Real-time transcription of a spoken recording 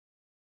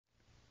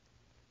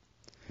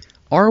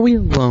Are we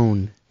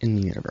alone in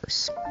the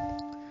universe?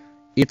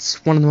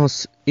 It's one of the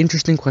most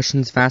interesting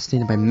questions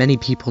fascinated by many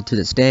people to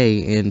this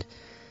day, and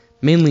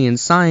mainly in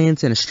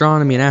science and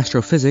astronomy and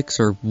astrophysics,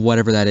 or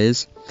whatever that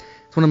is.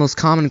 It's one of the most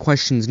common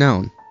questions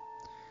known.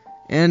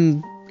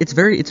 And it's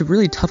a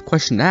really tough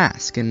question to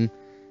ask, and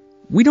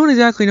we don't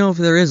exactly know if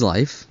there is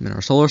life in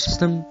our solar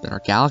system, in our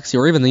galaxy,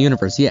 or even the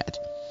universe yet.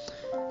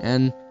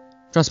 And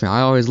trust me,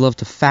 I always love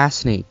to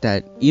fascinate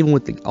that even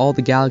with all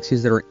the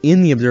galaxies that are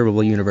in the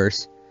observable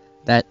universe,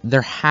 that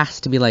there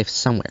has to be life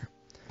somewhere.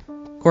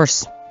 Of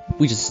course,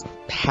 we just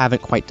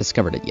haven't quite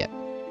discovered it yet.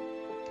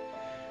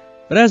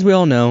 But as we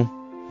all know,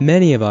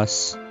 many of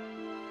us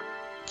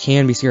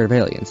can be scared of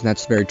aliens, and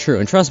that's very true.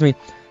 And trust me,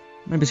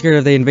 I might be scared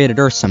if they invaded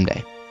Earth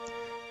someday.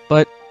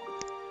 But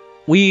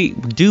we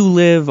do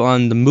live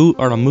on a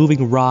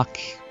moving rock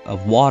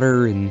of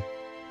water and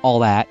all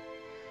that,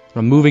 on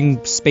a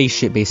moving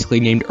spaceship basically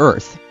named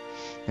Earth.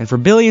 And for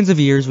billions of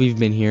years we've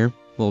been here.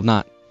 Well,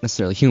 not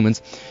necessarily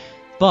humans,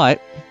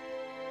 but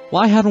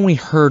why haven't we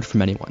heard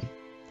from anyone?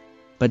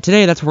 But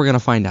today that's what we're going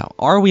to find out.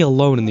 Are we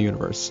alone in the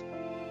universe?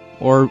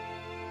 Or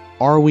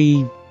are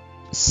we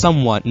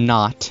somewhat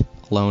not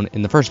alone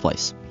in the first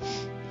place?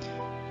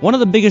 One of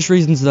the biggest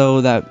reasons,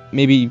 though, that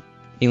maybe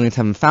aliens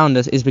haven't found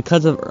us is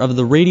because of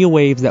the radio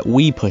waves that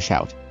we push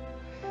out.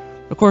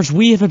 Of course,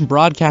 we have been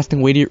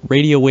broadcasting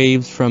radio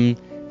waves from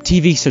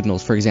TV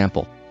signals, for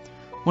example.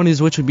 One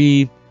of which would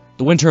be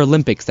the Winter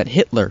Olympics that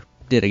Hitler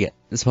did again,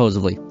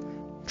 supposedly,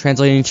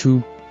 translating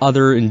to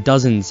other in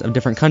dozens of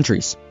different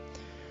countries.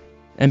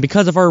 And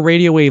because of our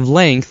radio wave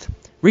length,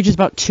 reaches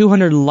about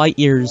 200 light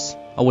years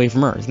away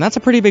from Earth, and that's a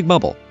pretty big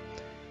bubble.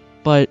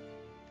 But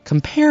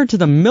compared to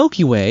the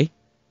Milky Way,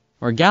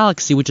 our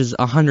galaxy, which is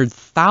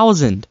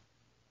 100,000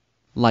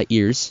 light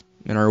years,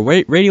 and our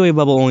radio wave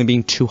bubble only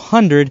being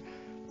 200,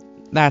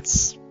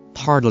 that's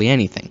hardly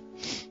anything.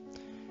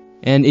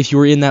 And if you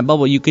were in that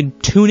bubble, you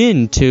could tune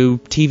in to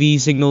TV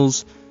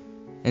signals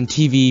and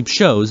TV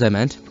shows,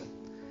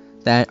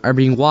 that are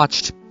being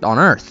watched on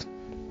Earth.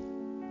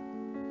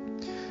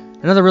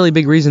 Another really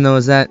big reason, though,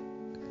 is that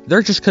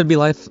there just could be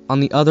life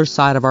on the other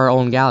side of our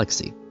own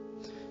galaxy.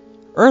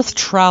 Earth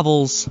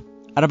travels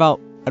at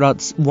about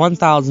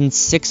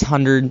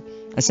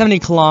 1,670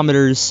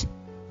 kilometers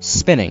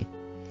spinning,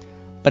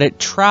 but it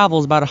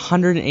travels about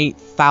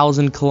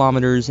 108,000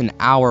 kilometers an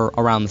hour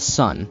around the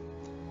sun.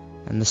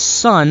 And the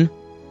sun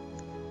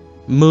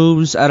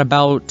moves at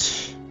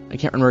about, I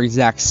can't remember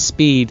exact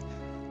speed,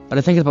 but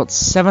I think it's about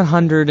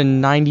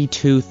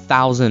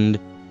 792,000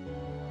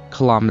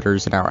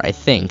 kilometers an hour, I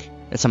think.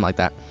 It's something like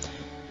that.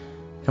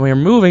 And we are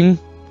moving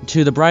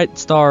to the bright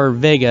star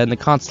Vega in the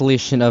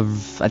constellation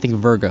of, I think,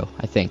 Virgo,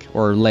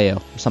 or Leo,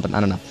 or something, I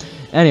don't know.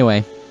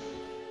 Anyway,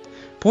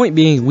 point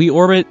being, we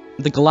orbit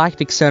the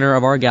galactic center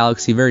of our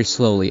galaxy very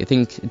slowly. I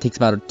think it takes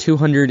about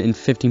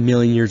 250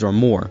 million years or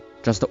more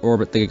just to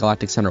orbit the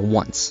galactic center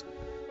once.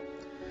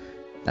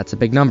 That's a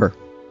big number.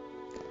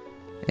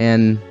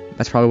 And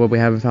that's probably why we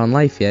haven't found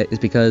life yet, is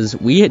because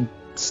we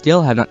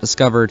still have not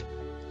discovered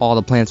all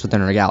the planets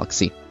within our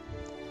galaxy.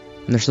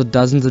 And there's still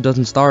dozens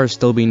of stars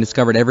still being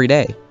discovered every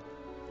day.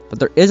 But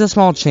there is a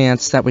small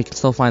chance that we can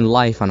still find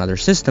life on other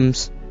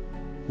systems.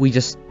 We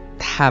just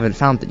haven't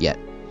found it yet.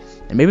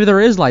 And maybe there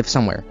is life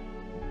somewhere.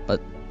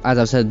 But as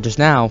I've said just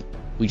now,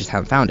 we just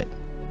haven't found it.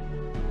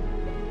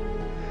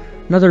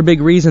 Another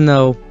big reason,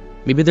 though,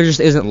 maybe there just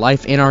isn't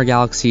life in our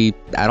galaxy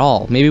at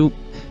all. Maybe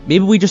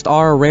we just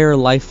are a rare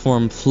life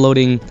form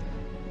floating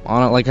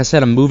on, like I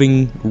said, a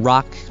moving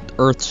rock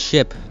Earth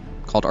ship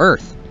called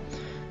Earth.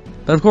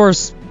 But of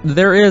course,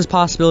 there is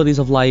possibilities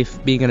of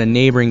life being in a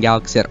neighboring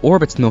galaxy that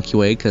orbits the Milky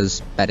Way,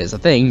 because that is a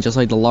thing, just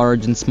like the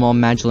large and small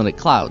Magellanic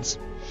Clouds.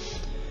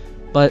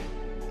 But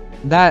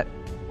at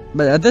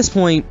this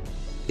point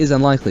is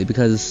unlikely,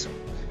 because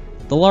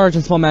the large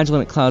and small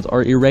Magellanic Clouds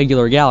are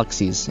irregular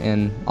galaxies,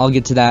 and I'll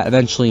get to that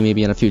eventually,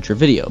 maybe in a future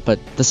video. But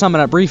to sum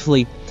it up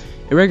briefly,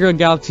 irregular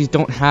galaxies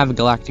don't have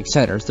galactic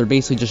centers. They're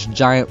basically just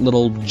giant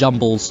little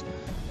jumbles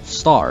of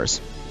stars.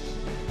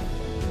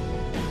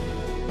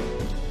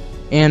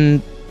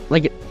 And,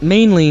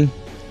 mainly,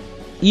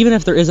 even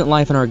if there isn't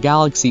life in our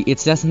galaxy,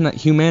 it's destined that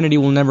humanity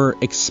will never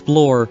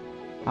explore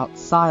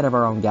outside of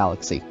our own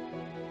galaxy.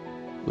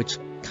 Which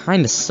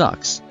kinda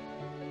sucks.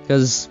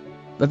 Because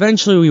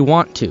eventually we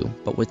want to,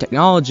 but with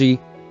technology,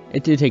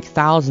 it did take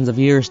thousands of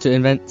years to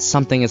invent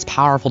something as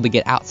powerful to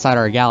get outside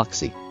our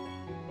galaxy.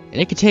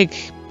 And it could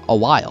take a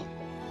while.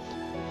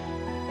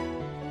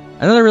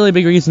 Another really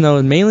big reason, though,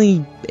 is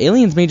mainly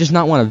aliens may just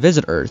not want to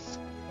visit Earth.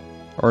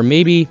 Or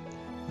maybe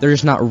they're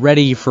just not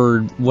ready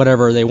for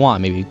whatever they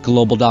want, maybe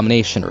global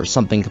domination or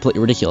something completely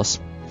ridiculous.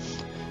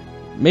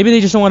 Maybe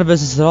they just don't want to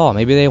visit us at all.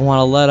 Maybe they want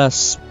to let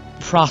us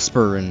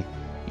prosper and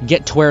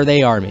get to where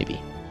they are,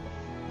 maybe.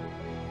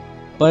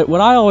 But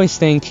what I always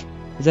think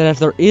is that if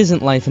there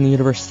isn't life in the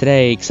universe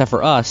today, except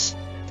for us,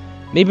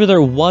 maybe there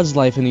was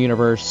life in the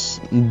universe,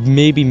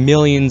 maybe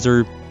millions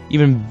or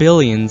even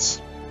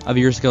billions of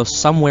years ago,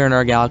 somewhere in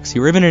our galaxy,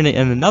 or even in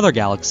another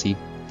galaxy,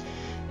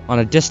 on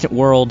a distant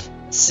world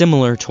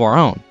similar to our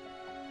own.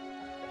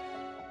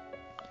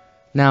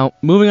 Now,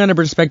 moving on to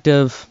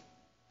perspective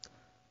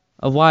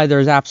of why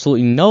there's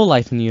absolutely no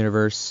life in the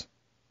universe,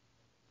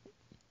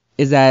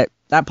 is that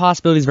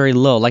possibility is very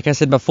low. Like I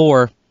said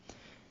before,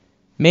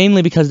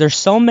 mainly because there's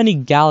so many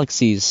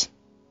galaxies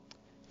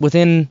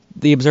within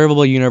the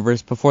observable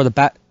universe before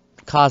the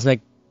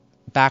cosmic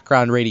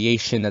background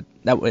radiation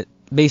that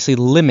basically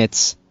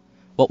limits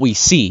what we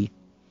see.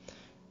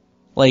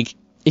 Like,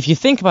 if you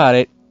think about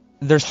it,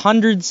 there's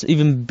hundreds,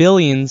 even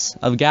billions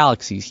of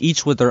galaxies,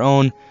 each with their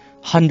own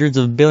hundreds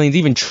of billions,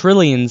 even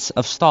trillions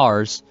of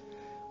stars,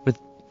 with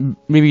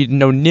maybe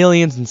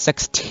nonillions and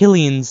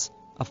sextillions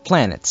of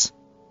planets.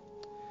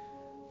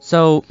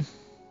 So,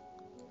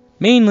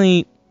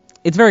 mainly,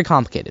 it's very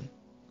complicated.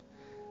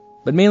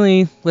 But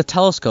mainly with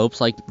telescopes,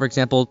 like, for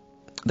example,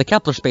 the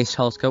Kepler Space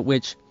Telescope,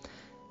 which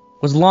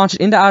was launched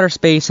into outer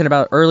space in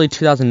about early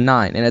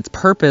 2009, and its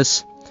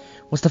purpose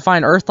was to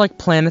find Earth-like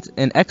planets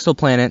and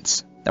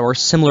exoplanets that were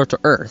similar to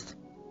Earth.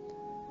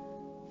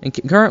 And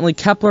currently,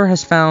 Kepler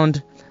has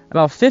found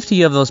about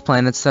 50 of those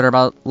planets that are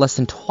about less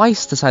than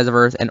twice the size of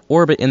Earth and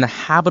orbit in the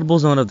habitable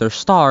zone of their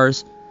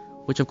stars,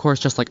 which of course,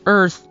 just like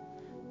Earth,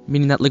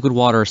 meaning that liquid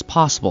water is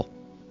possible.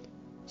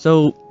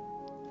 So,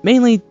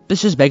 mainly,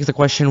 this just begs the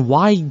question,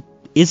 why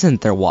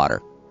isn't there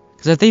water?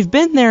 Because if they've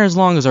been there as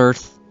long as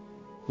Earth,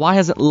 why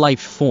hasn't life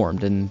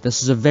formed? And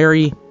this is a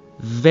very,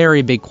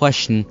 very big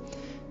question,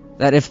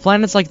 that if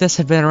planets like this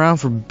have been around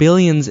for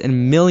billions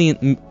and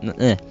millions,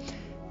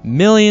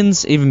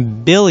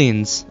 even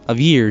billions of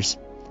years,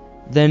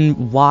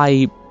 then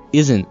why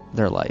isn't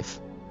there life?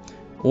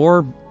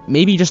 Or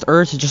maybe just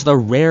Earth is just a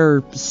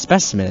rare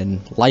specimen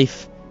and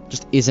life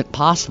just isn't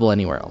possible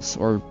anywhere else.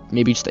 Or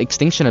maybe just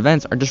extinction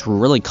events are just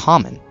really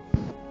common.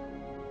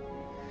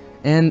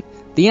 And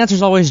the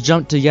answers always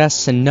jump to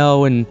yes and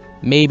no and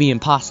maybe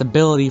and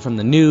possibility from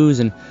the news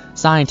and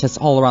scientists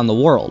all around the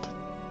world.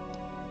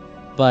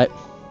 But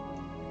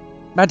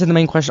back to the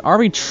main question, are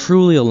we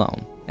truly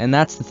alone? And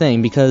that's the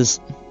thing, because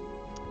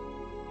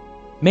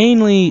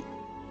mainly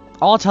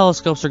all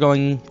telescopes are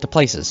going to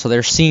places, so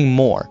they're seeing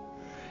more.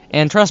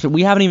 And trust me,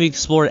 we haven't even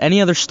explored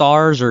any other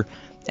stars or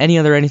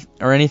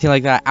anything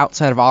like that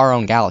outside of our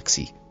own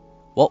galaxy.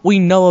 What we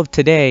know of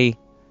today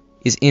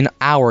is in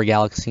our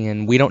galaxy,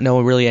 and we don't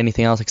know really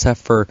anything else except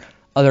for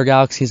other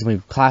galaxies, and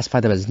we've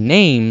classified them as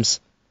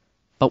names,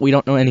 but we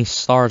don't know any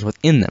stars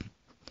within them.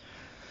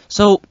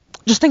 So,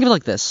 just think of it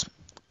like this.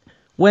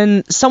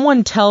 When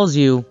someone tells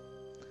you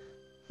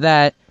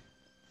that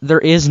there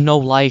is no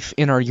life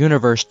in our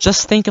universe,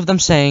 just think of them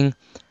saying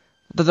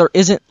that there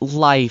isn't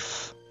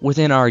life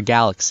within our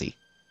galaxy.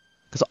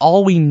 Because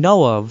all we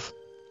know of,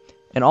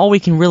 and all we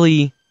can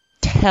really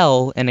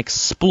tell and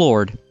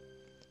explore,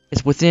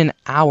 is within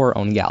our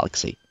own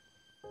galaxy.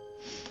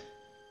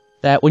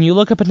 That when you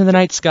look up into the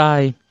night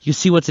sky, you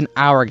see what's in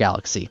our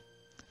galaxy.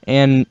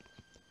 And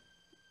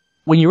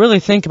when you really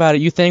think about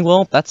it, you think,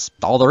 well, that's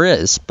all there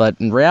is. But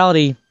in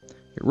reality,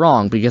 you're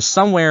wrong, because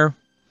somewhere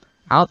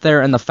out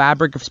there in the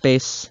fabric of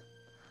space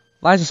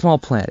lies a small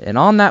planet. And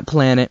on that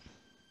planet,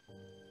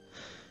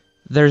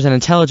 there's an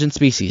intelligent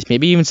species.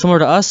 Maybe even similar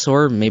to us,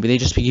 or maybe they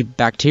just be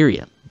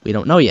bacteria. We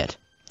don't know yet.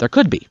 There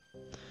could be.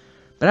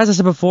 But as I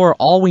said before,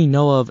 all we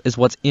know of is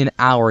what's in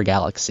our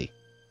galaxy.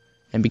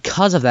 And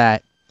because of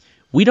that,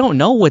 we don't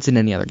know what's in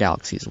any other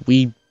galaxies.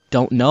 We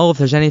don't know if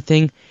there's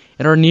anything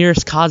in our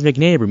nearest cosmic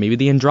neighbor, maybe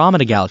the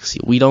Andromeda Galaxy.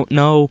 We don't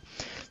know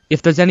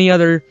if there's any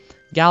other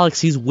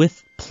galaxies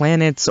with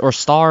planets or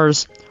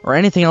stars or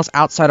anything else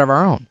outside of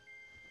our own.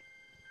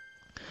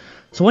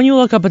 So when you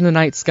look up in the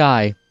night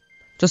sky,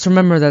 just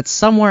remember that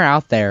somewhere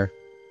out there,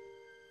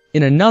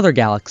 in another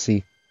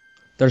galaxy,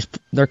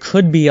 there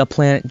could be a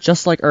planet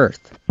just like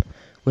Earth,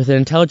 with an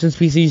intelligent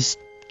species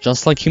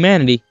just like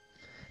humanity,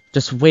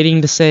 just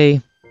waiting to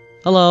say,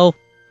 hello,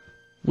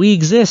 we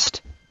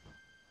exist.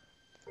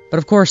 But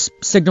of course,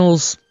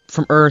 signals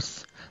from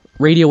Earth,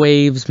 radio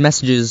waves,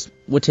 messages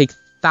would take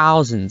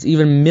thousands,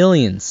 even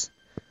millions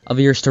of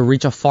years to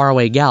reach a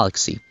faraway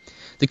galaxy.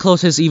 The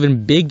closest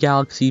even big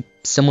galaxy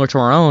similar to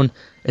our own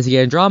is the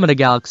Andromeda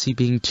Galaxy,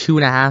 being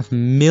 2.5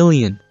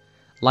 million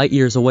light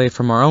years away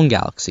from our own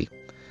galaxy.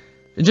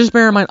 And just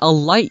bear in mind, a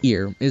light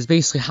year is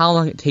basically how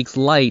long it takes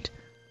light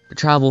to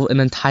travel an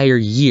entire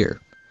year.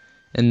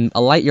 And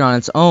a light year on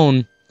its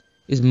own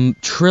is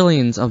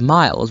trillions of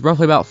miles,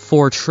 roughly about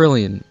 4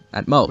 trillion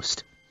at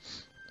most.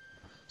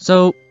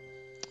 So,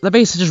 that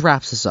basically just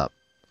wraps this up.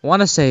 I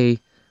want to say,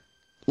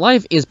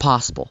 life is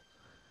possible.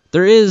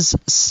 There is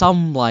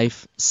some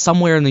life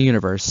somewhere in the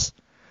universe,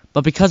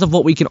 but because of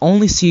what we can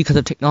only see because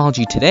of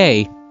technology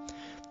today,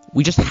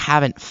 we just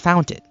haven't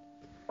found it.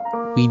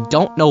 We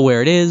don't know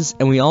where it is,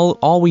 and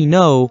all we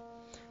know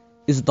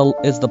is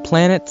the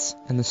planets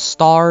and the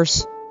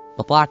stars,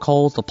 the black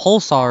holes, the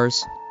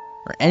pulsars,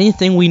 or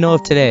anything we know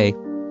of today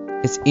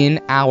is in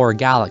our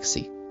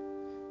galaxy.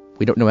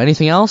 We don't know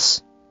anything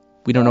else.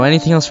 We don't know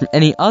anything else from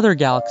any other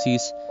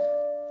galaxies,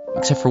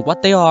 except for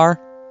what they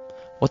are,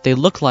 what they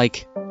look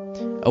like,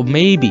 or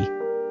maybe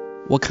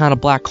what kind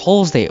of black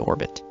holes they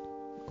orbit,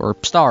 or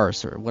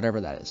stars, or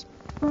whatever that is.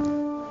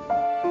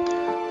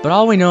 But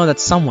all we know is that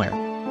somewhere,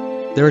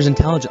 there is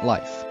intelligent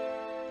life.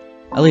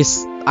 At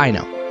least, I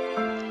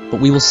know.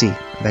 But we will see,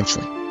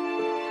 eventually.